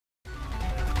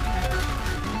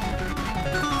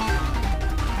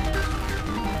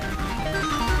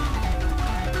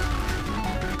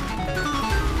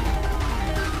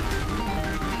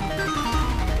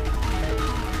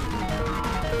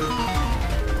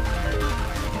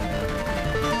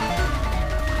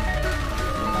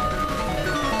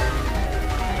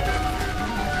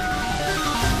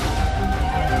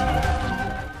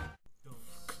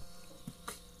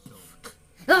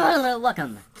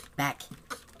welcome back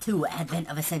to Advent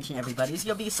of Ascension, everybody. It's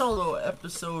gonna be a solo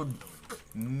episode,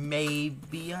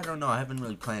 maybe. I don't know. I haven't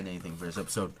really planned anything for this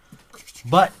episode,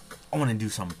 but I want to do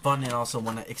something fun and also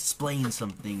want to explain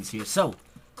some things here. So,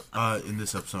 in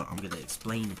this episode, I'm gonna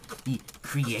explain the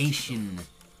creation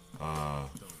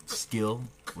skill,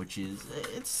 which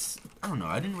is I don't know.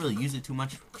 I didn't really use it too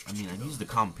much. I mean, I used the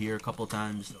Compeer a couple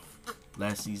times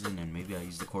last season, and maybe I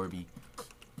used the Corby,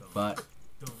 but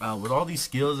with all these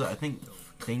skills, I think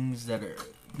things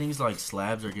like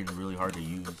slabs are getting really hard to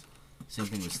use. Same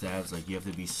thing with stabs. Like, you have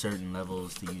to be certain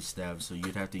levels to use stabs, so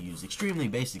you'd have to use extremely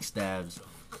basic stabs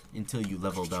until you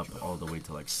leveled up all the way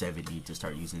to like 70 to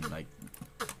start using like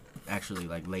actually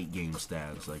like late game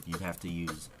stabs. Like, you'd have to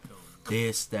use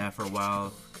this staff for a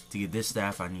while. To get this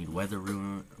staff, I need wither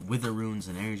runes,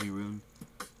 and energy rune.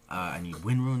 I need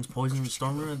wind runes, poison runes,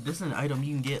 storm runes. This is an item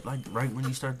you can get like right when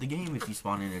you start the game if you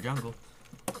spawn in a jungle.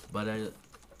 But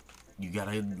you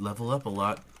gotta level up a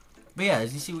lot. But yeah,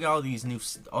 as you see, we got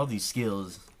all these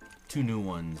skills. Two new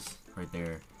ones right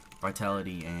there: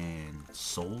 Vitality and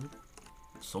Soul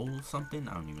something.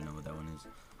 I don't even know what that one is.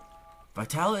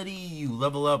 Vitality, you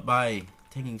level up by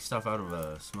taking stuff out of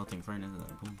a smelting furnace.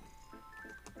 Boom.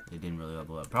 They didn't really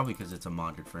level up, probably because it's a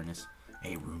modded furnace.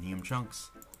 Hey, runium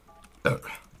chunks.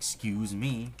 Excuse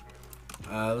me.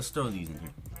 Let's throw these in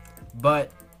here.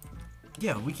 But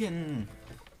yeah, we can.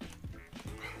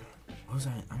 What was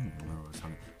I? I don't remember what I was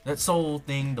talking about. That soul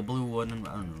thing, the blue one.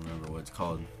 I don't remember what it's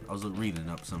called. I was reading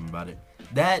up something about it.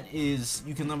 That is,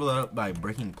 you can level it up by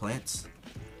breaking plants.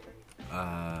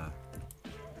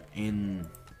 In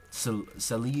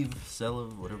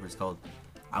Saliv, whatever it's called.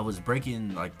 I was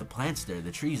breaking like the plants there,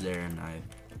 the trees there, and I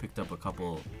picked up a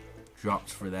couple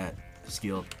drops for that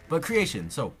skill. But creation,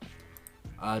 so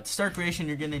to start creation,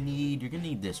 you're gonna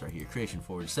need this right here: creation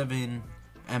forge, 7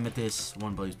 amethyst,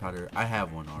 1 blaze powder. I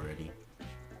have one already,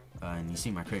 and you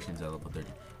see my creation's at level 30.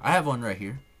 I have one right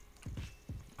here.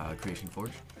 Creation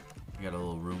forge. I got a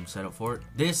little room set up for it.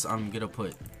 This I'm gonna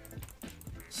put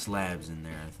slabs in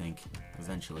there, I think,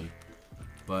 eventually.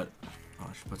 But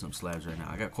I should put some slabs right now.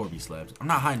 I got Corby slabs. I'm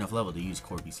not high enough level to use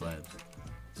Corby slabs.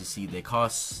 You see, they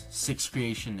cost 6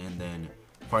 creation and then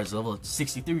requires level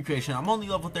 63 creation. I'm only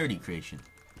level 30 creation.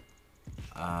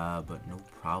 But no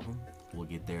problem. We'll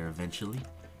get there eventually.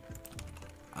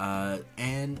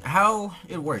 And how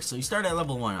it works. So you start at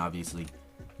level 1, obviously.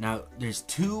 Now, there's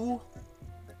 2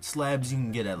 slabs you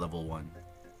can get at level 1.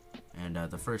 And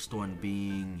the first one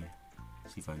being,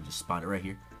 let's see if I can just spot it right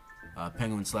here.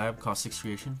 Penguin slab, costs 6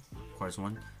 creation, requires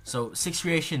 1. So 6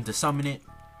 creation to summon it,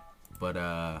 but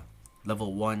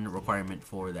level 1 requirement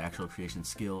for the actual creation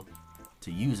skill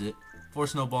to use it. 4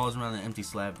 snowballs around the empty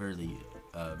slab,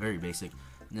 very basic.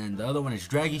 And then the other one is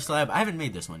draggy slab. I haven't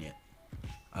made this one yet.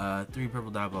 3 purple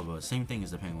dye, blah blah. Same thing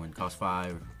as the penguin, costs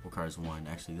 5, requires 1.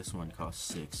 Actually, this one costs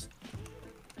 6.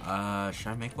 Should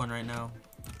I make one right now?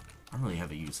 I don't really have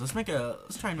a use. Let's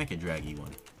try and make a draggy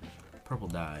one. Purple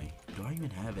dye. Do I even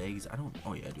have eggs? I don't.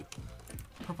 Oh yeah, I do.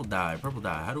 Purple dye. Purple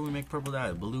dye. How do we make purple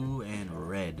dye? Blue and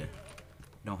red.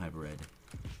 Don't have red.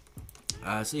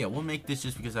 So yeah, we'll make this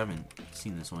just because I haven't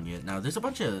seen this one yet. Now there's a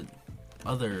bunch of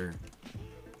other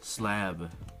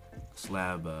slab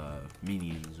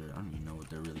minions, or I don't even know what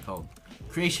they're really called.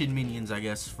 Creation minions, I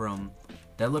guess, from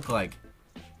that look like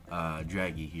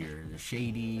draggy here. The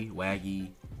Shady,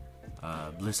 Waggy,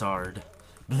 Blizzard.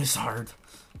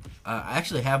 I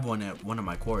actually have one at one of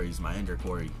my quarries, my ender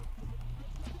quarry.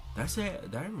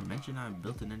 Did I ever mention I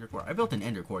built an ender quarry? I built an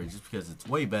ender quarry just because it's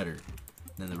way better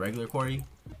than the regular quarry.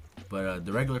 But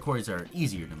the regular quarries are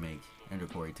easier to make. Ender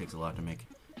quarry takes a lot to make.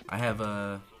 I have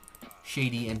a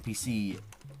Shady NPC,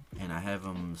 and I have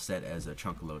him set as a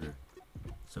chunk loader.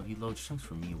 So he loads chunks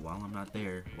for me while I'm not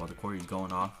there, while the quarry's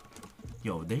going off.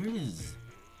 Yo, there is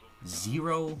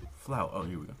 0 flower. Oh,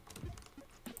 here we go.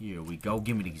 Here we go.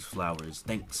 Give me these flowers.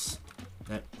 Thanks.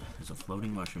 There's a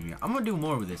floating mushroom here. I'm gonna do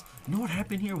more with this. You know what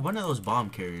happened here? One of those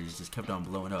bomb carriers just kept on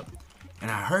blowing up.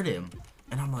 And I heard him.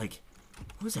 And I'm like,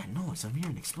 what is that noise? I'm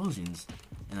hearing explosions.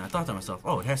 And I thought to myself,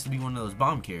 oh, it has to be one of those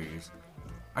bomb carriers.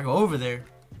 I go over there.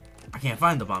 I can't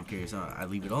find the bomb carrier, so I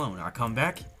leave it alone. I come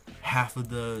back. Half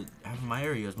of my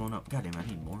area is blown up. God damn, I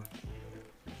need more.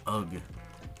 Ugh.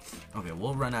 Okay,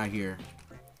 we'll run out here.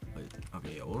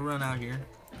 Okay, yeah, we'll run out here.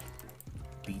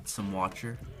 Beat some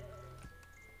watcher.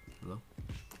 Hello?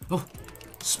 Oh!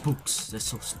 Spooks! That's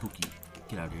so spooky.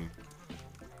 Get out of here.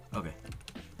 Okay.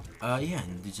 Yeah,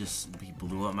 and he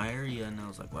blew up my area, and I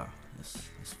was like, wow,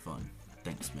 that's fun.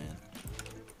 Thanks, man.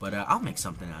 But I'll make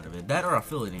something out of it. That or I'll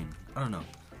fill it in. I don't know.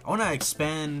 I want to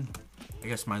expand, I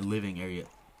guess, my living area.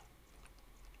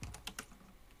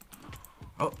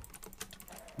 Oh!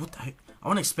 What the heck? I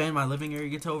want to expand my living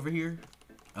area to over here.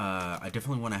 I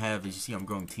definitely want to have, as you see, I'm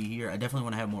growing tea here. I definitely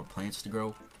want to have more plants to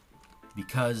grow.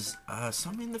 Because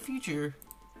some in the future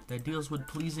that deals with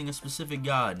pleasing a specific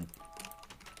god.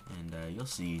 And you'll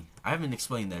see. I haven't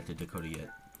explained that to Dakota yet.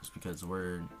 Just because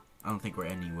I don't think we're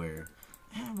anywhere.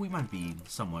 We might be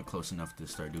somewhat close enough to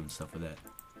start doing stuff with that.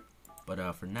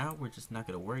 But for now, we're just not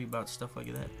going to worry about stuff like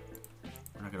that.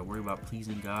 We're not going to worry about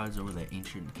pleasing gods over the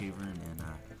ancient cavern. And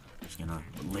we're just going to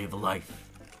live a life.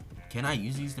 Can I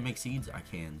use these to make seeds? I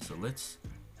can. So let's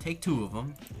take 2 of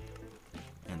them.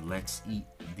 And let's eat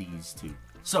these 2.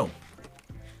 So,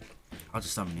 I'll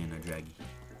just summon in a Draggy.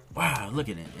 Wow, look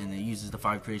at it. And it uses the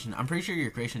 5 creation. I'm pretty sure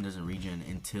your creation doesn't regen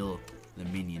until the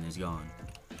minion is gone.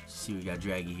 See, we got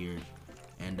Draggy here.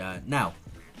 And now,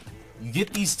 you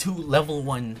get these 2 level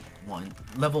 1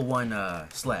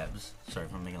 slabs. Sorry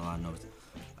if I'm making a lot of noise.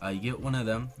 You get one of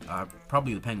them.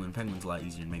 Probably the penguin. Penguin's a lot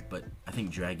easier to make, but I think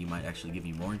Draggy might actually give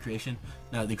you more in creation.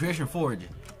 Now, the creation forge,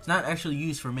 it's not actually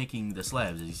used for making the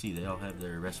slabs. As you see, they all have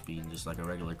their recipe in just like a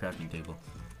regular crafting table.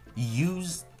 You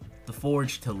use the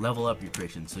forge to level up your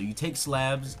creation. So you take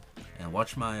slabs, and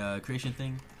watch my creation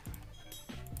thing.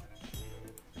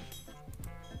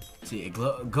 See, it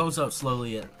goes up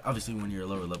slowly. Obviously, when you're a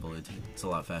lower level, it's a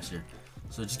lot faster.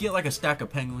 So just get like a stack of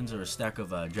penguins or a stack of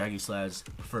Draggy slabs,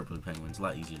 preferably penguins, a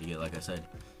lot easier to get, like I said.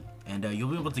 And you'll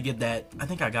be able to get that. I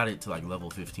think I got it to like level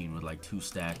 15 with like 2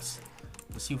 stacks.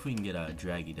 Let's see if we can get a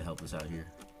Draggy to help us out here.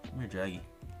 Come here, Draggy.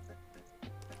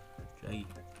 Draggy.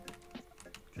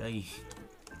 Draggy.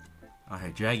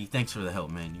 Alright, Draggy, thanks for the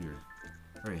help, man. You're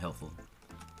very helpful.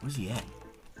 Where's he at?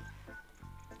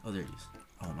 Oh, there he is.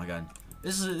 Oh my god.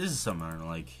 This is something I don't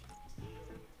like.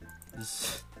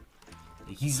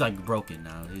 He's like broken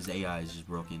now. His AI is just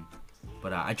broken.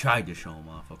 But I tried to show him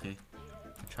off, okay?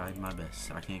 I tried my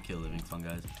best. I can't kill living fun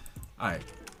guys. Alright.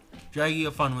 Draggy,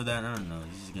 have fun with that. I don't know.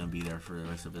 He's just gonna be there for the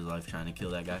rest of his life trying to kill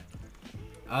that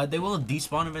guy. They will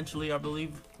despawn eventually, I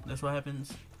believe. That's what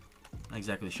happens. Not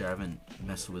exactly sure. I haven't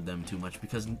messed with them too much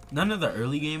because none of the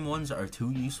early game ones are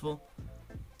too useful.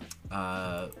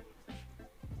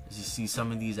 As you see,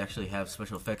 some of these actually have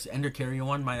special effects. Ender Carrier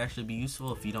one might actually be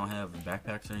useful if you don't have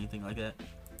backpacks or anything like that.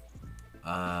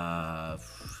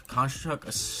 Construct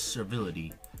a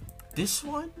Servility. This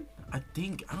one, I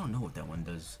don't know what that one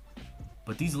does.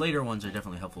 But these later ones are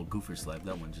definitely helpful. Goofer Slab,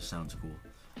 that one just sounds cool.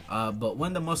 But one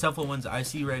of the most helpful ones I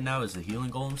see right now is the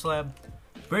Healing Golem Slab.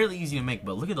 Fairly easy to make,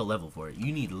 but look at the level for it.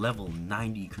 You need level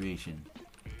 90 creation.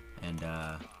 And,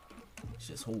 it's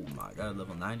just, oh my god,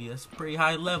 level 90, that's a pretty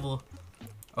high level.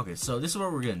 Okay, so this is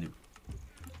what we're gonna do.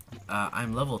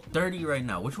 I'm level 30 right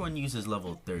now. Which one uses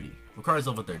level 30? Requires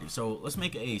level 30. So let's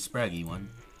make a Spraggy one.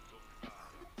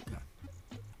 God.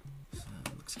 So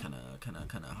it looks kind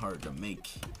of hard to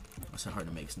make. I said hard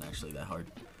to make. It's not actually that hard.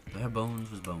 Do I have bones?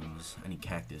 Where's bones? I need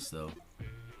cactus though.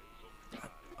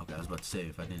 Okay, I was about to say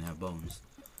if I didn't have bones.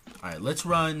 All right, let's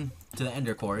run to the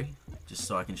Ender Quarry just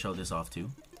so I can show this off too.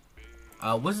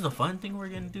 What's the fun thing we're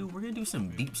gonna do? We're gonna do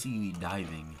some deep sea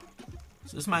diving.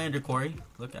 So this is my Ender Quarry.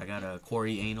 Look, I got a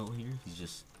quarry anal here. He's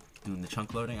just doing the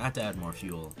chunk loading. I have to add more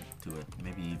fuel to it,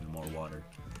 maybe even more water,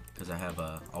 because I have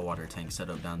a water tank set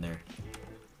up down there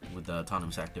with the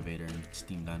autonomous activator and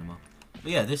steam dynamo.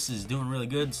 But yeah, this is doing really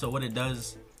good. So what it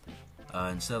does,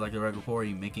 instead of like the regular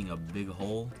quarry making a big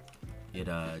hole, it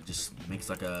just makes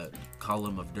like a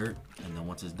column of dirt, and then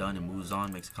once it's done, it moves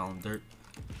on, makes a column of dirt,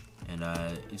 and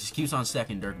it just keeps on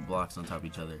stacking dirt blocks on top of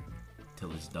each other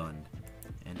till it's done.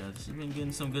 And this has been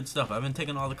getting some good stuff. I've been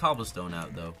taking all the cobblestone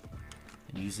out though,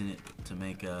 and using it to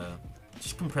make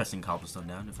just compressing cobblestone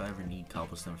down if I ever need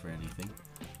cobblestone for anything.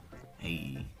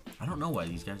 Hey, I don't know why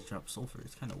these guys drop sulfur.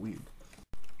 It's kind of weird.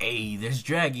 Hey, there's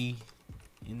Draggy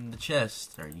in the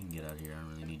chest. Alright, you can get out of here. I don't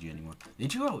really need you anymore.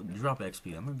 Did you drop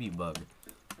XP? I'm gonna be bugged.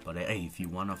 But hey, if you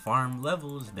want to farm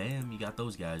levels, bam, you got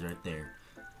those guys right there.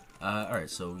 Alright,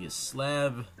 so we get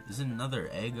slab. Isn't another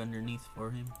egg underneath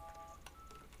for him?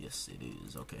 Yes, it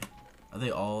is. Okay. Are they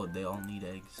all need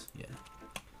eggs? Yeah.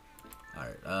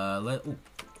 Alright,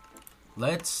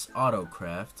 let's auto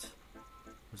craft.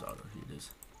 Where's auto? Here it is.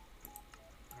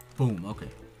 Boom, okay.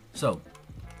 So,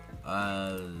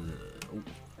 I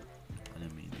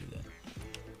didn't mean to do that.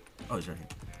 Oh, he's right here.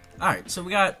 Alright, so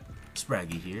we got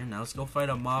Spraggy here. Now let's go fight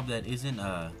a mob that isn't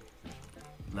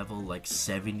level like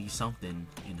 70 something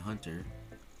in Hunter.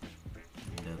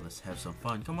 And let's have some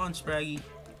fun. Come on, Spraggy.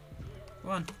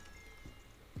 Come on.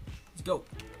 Let's go.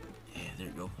 Yeah, there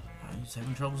you go. I'm just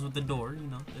having troubles with the door, you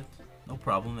know. That's no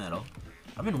problem at all.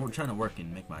 I've been trying to work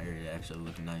and make my area actually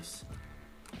look nice.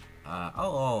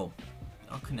 I'll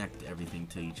connect everything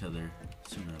to each other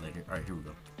sooner or later. Alright, here we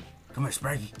go. Come here,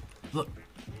 Spraggy. Look.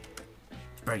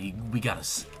 Spraggy, we got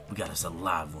us a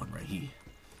live one right here.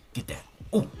 Get that.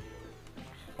 Oh.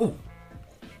 Oh.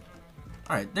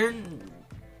 Alright,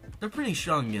 they're pretty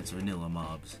strong against vanilla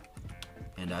mobs.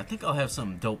 And I think I'll have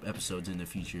some dope episodes in the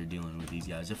future dealing with these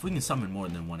guys. If we can summon more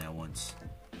than one at once.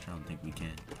 Which I don't think we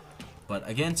can. But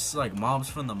against like mobs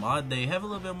from the mod, they have a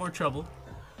little bit more trouble.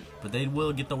 But they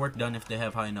will get the work done if they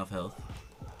have high enough health.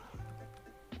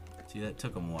 See, that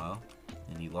took him a while.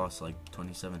 And he lost like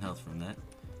 27 health from that.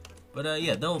 But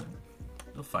yeah, they'll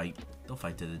fight. They'll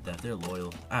fight to the death. They're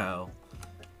loyal. Ow.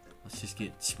 Let's just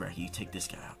get Spraggy. Take this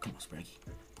guy out. Come on, Spraggy.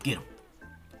 Get him.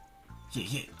 Yeah,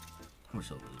 yeah. How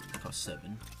much level does it cost?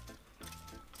 7.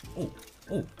 Oh,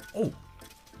 oh, oh.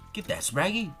 Get that,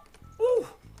 Spraggy. Woo.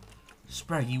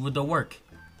 Spraggy with the work.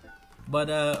 But,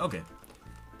 okay.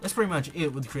 That's pretty much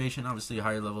it with creation. Obviously,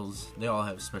 higher levels, they all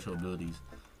have special abilities.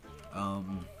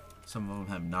 Some of them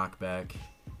have knockback.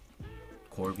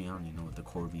 Corby, I don't even know what the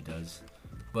Corby does.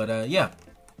 But, yeah.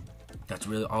 That's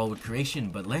really all with creation.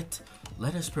 But let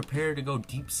us prepare to go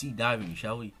deep sea diving,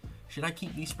 shall we? Should I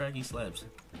keep these Spraggy slabs?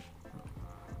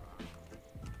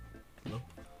 Hello?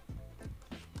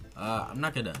 I'm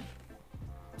not gonna.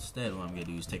 Instead, what I'm gonna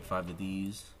do is take 5 of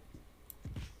these.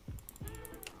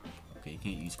 Okay, you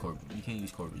can't use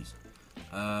Corbies.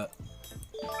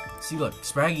 See, look,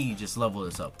 Spraggy just leveled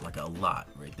us up like a lot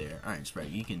right there. All right,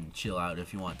 Spraggy, you can chill out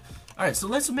if you want. All right, so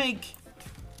let's make.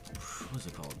 What's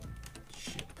it called?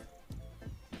 Ship.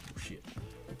 Oh, shit.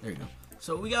 There you go.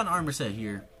 So we got an armor set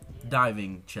here,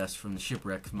 diving chest from the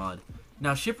shipwrecks mod.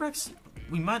 Now shipwrecks,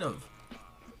 we might have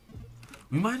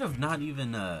not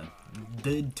even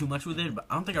did too much with it, but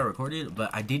I don't think I recorded it. But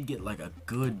I did get like a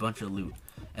good bunch of loot.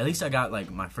 At least I got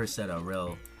like my first set of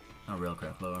not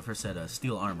railcraft, but my first set of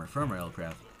steel armor from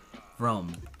railcraft,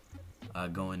 from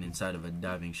going inside of a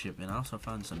diving ship, and I also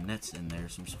found some nets in there,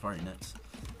 some safari nets.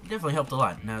 It definitely helped a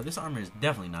lot. Now this armor is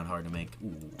definitely not hard to make.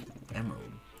 Ooh,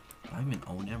 emerald. Do I even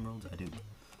own emeralds? I do.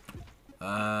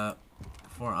 4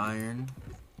 iron.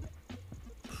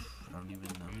 I don't even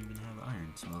have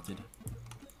iron smelted.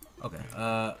 Okay.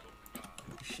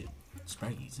 Shit.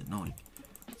 Spraggy's annoying.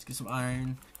 Let's get some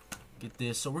iron. Get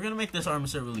this. So we're gonna make this armor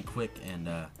set really quick, and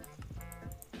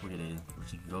we're gonna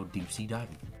go deep sea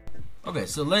diving. Okay,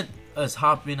 so let us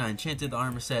hop in. I enchanted the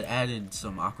armor set, added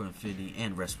some aqua infinity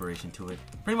and respiration to it.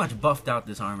 Pretty much buffed out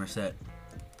this armor set.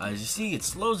 As you see, it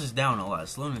slows us down a lot.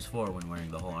 Slowness 4 when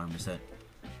wearing the whole armor set.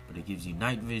 But it gives you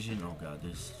night vision. Oh god,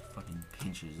 this fucking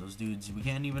pinches. Those dudes, we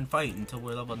can't even fight until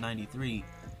we're level 93.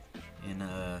 In,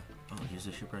 oh, here's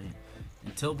the ship right here.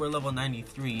 Until we're level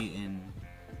 93 in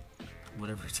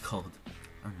whatever it's called.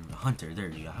 I don't know, Hunter. There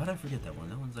you go. How did I forget that one?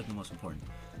 That one's like the most important.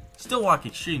 Still walk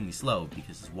extremely slow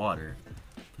because it's water.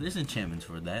 But there's enchantments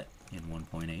for that in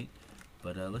 1.8.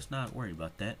 But let's not worry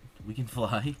about that. We can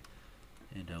fly.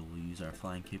 And we'll use our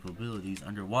flying capabilities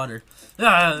underwater.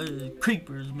 Ah,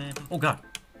 creepers, man. Oh, God.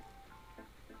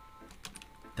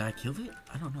 Did I kill it?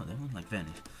 I don't know. That one, like,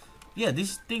 vanished. Yeah,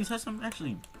 these things have some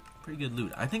actually pretty good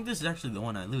loot. I think this is actually the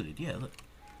one I looted. Yeah, look.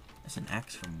 That's an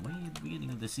axe from way at the beginning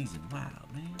of the season. Wow,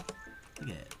 man. Look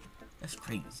at that. That's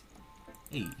crazy.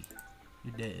 Hey,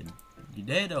 you're dead. You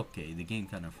dead? Okay, the game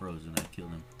kind of froze when I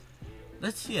killed him.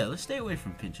 Let's stay away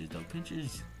from pinchers, though.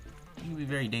 Pinchers can be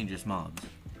very dangerous mobs.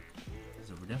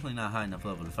 So we're definitely not high enough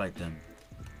level to fight them.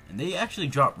 And they actually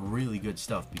drop really good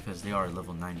stuff because they are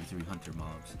level 93 hunter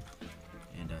mobs.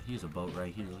 And here's a boat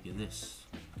right here. Look at this.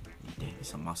 Dang, there's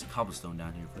some mossy cobblestone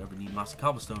down here. If we ever need mossy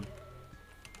cobblestone,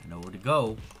 I know where to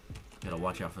go. Gotta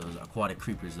watch out for those aquatic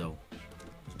creepers, though.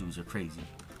 Those dudes are crazy.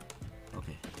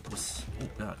 Okay, what's... Oh,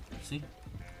 God. See?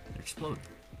 They're exploding.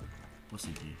 What's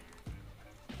in here?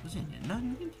 What's in here?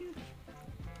 Nothing in here?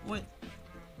 What?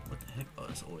 What the heck? Oh,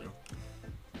 it's oil.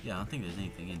 Yeah, I don't think there's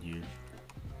anything in here.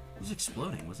 Who's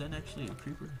exploding? Was that actually a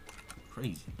creeper?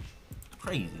 Crazy.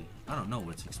 Crazy. I don't know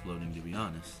what's exploding, to be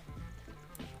honest.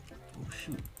 Oh,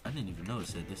 shoot. I didn't even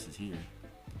notice that this is here.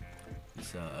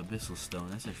 This abyssal stone.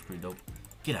 That's actually pretty dope.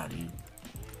 Get out of here.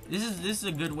 This is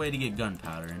a good way to get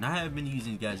gunpowder, and I have been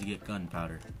using these guys to get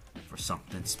gunpowder for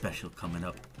something special coming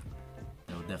up.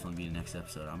 That will definitely be the next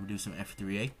episode. I'm gonna do some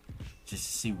F3A just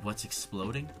to see what's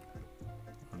exploding.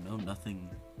 Oh no, nothing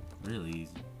really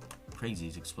crazy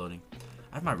is exploding.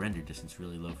 I have my render distance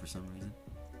really low for some reason.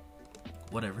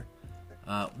 Whatever.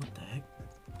 What the heck?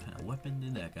 What kind of weapon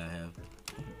did that guy have?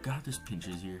 Oh god, there's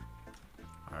pinchers here.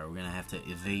 Alright, we're gonna have to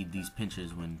evade these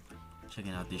pinchers when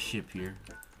checking out this ship here.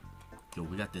 Yo,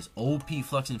 we got this OP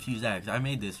flux infused axe. I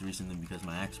made this recently because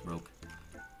my axe broke.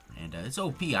 And it's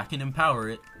OP. I can empower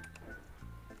it.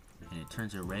 And it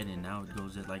turns it red, and now it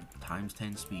goes at like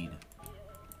 ×10 speed.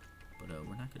 But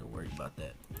we're not gonna worry about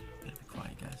that. Gotta be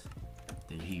quiet, guys.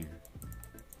 They're here.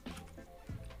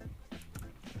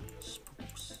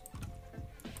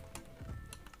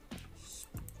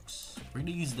 We're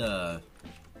gonna use the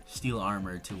steel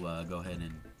armor to go ahead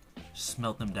and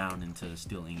smelt them down into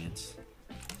steel ingots.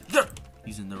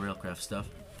 Using the railcraft stuff.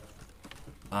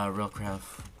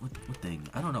 Railcraft, what thing?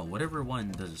 I don't know. Whatever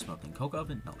one does the smelting. Coke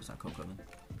oven? No, it's not coke oven.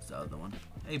 It's the other one.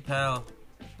 Hey, pal.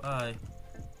 Bye.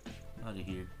 Out of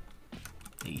here.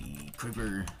 Hey,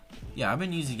 creeper. Yeah, I've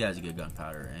been using these guys to get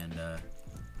gunpowder, and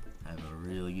I have a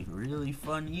really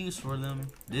fun use for them.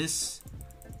 This,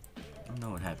 I don't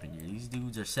know what happened here. These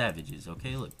dudes are savages,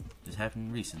 okay? Look, this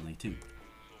happened recently, too.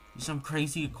 There's some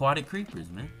crazy aquatic creepers,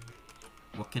 man.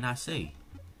 What can I say?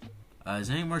 Is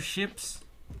there any more ships?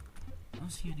 I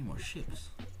don't see any more ships.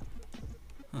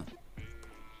 Huh.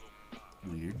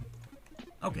 Weird.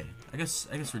 Okay, I guess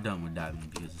we're done with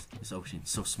diving because this ocean's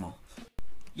so small.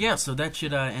 Yeah, so that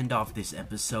should end off this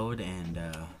episode, and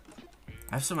I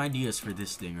have some ideas for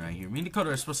this thing right here. Me and Dakota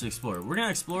are supposed to explore it. We're gonna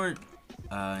explore it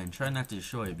and try not to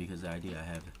destroy it because the idea I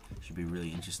have should be really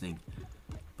interesting.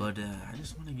 But I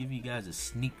just want to give you guys a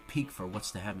sneak peek for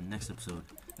what's to happen next episode.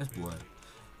 That's blood.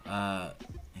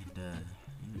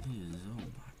 It is. Oh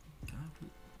my god,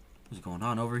 what's going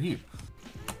on over here?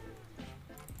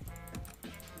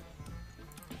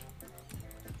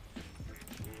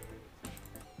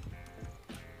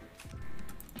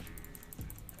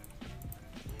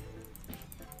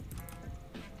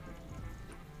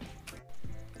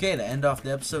 Okay, to end off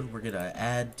the episode, we're gonna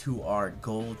add to our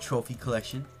gold trophy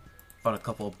collection. Found a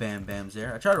couple of Bam Bams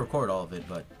there. I tried to record all of it,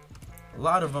 but a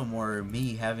lot of them were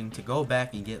me having to go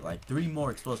back and get like 3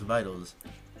 more explosive items,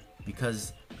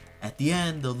 because at the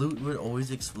end the loot would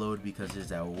always explode because there's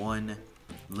that one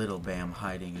little Bam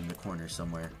hiding in the corner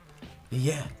somewhere. But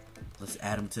yeah, let's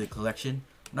add them to the collection.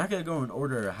 I'm not gonna go in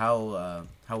order how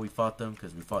we fought them,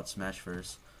 because we fought Smash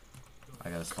first. I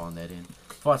gotta spawn that in.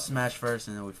 Fought Smash first,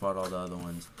 and then we fought all the other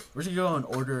ones. We're just gonna go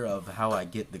in order of how I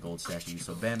get the gold statues.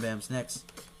 So Bam Bam's next.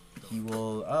 He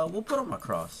will. We'll put him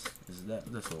across.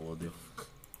 That's what we'll do.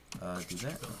 Do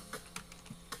that.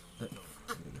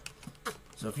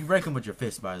 So if you break them with your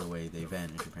fist, by the way, they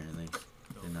vanish. Apparently,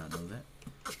 did not know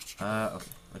that.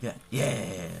 Okay.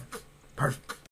 Yeah. Perfect.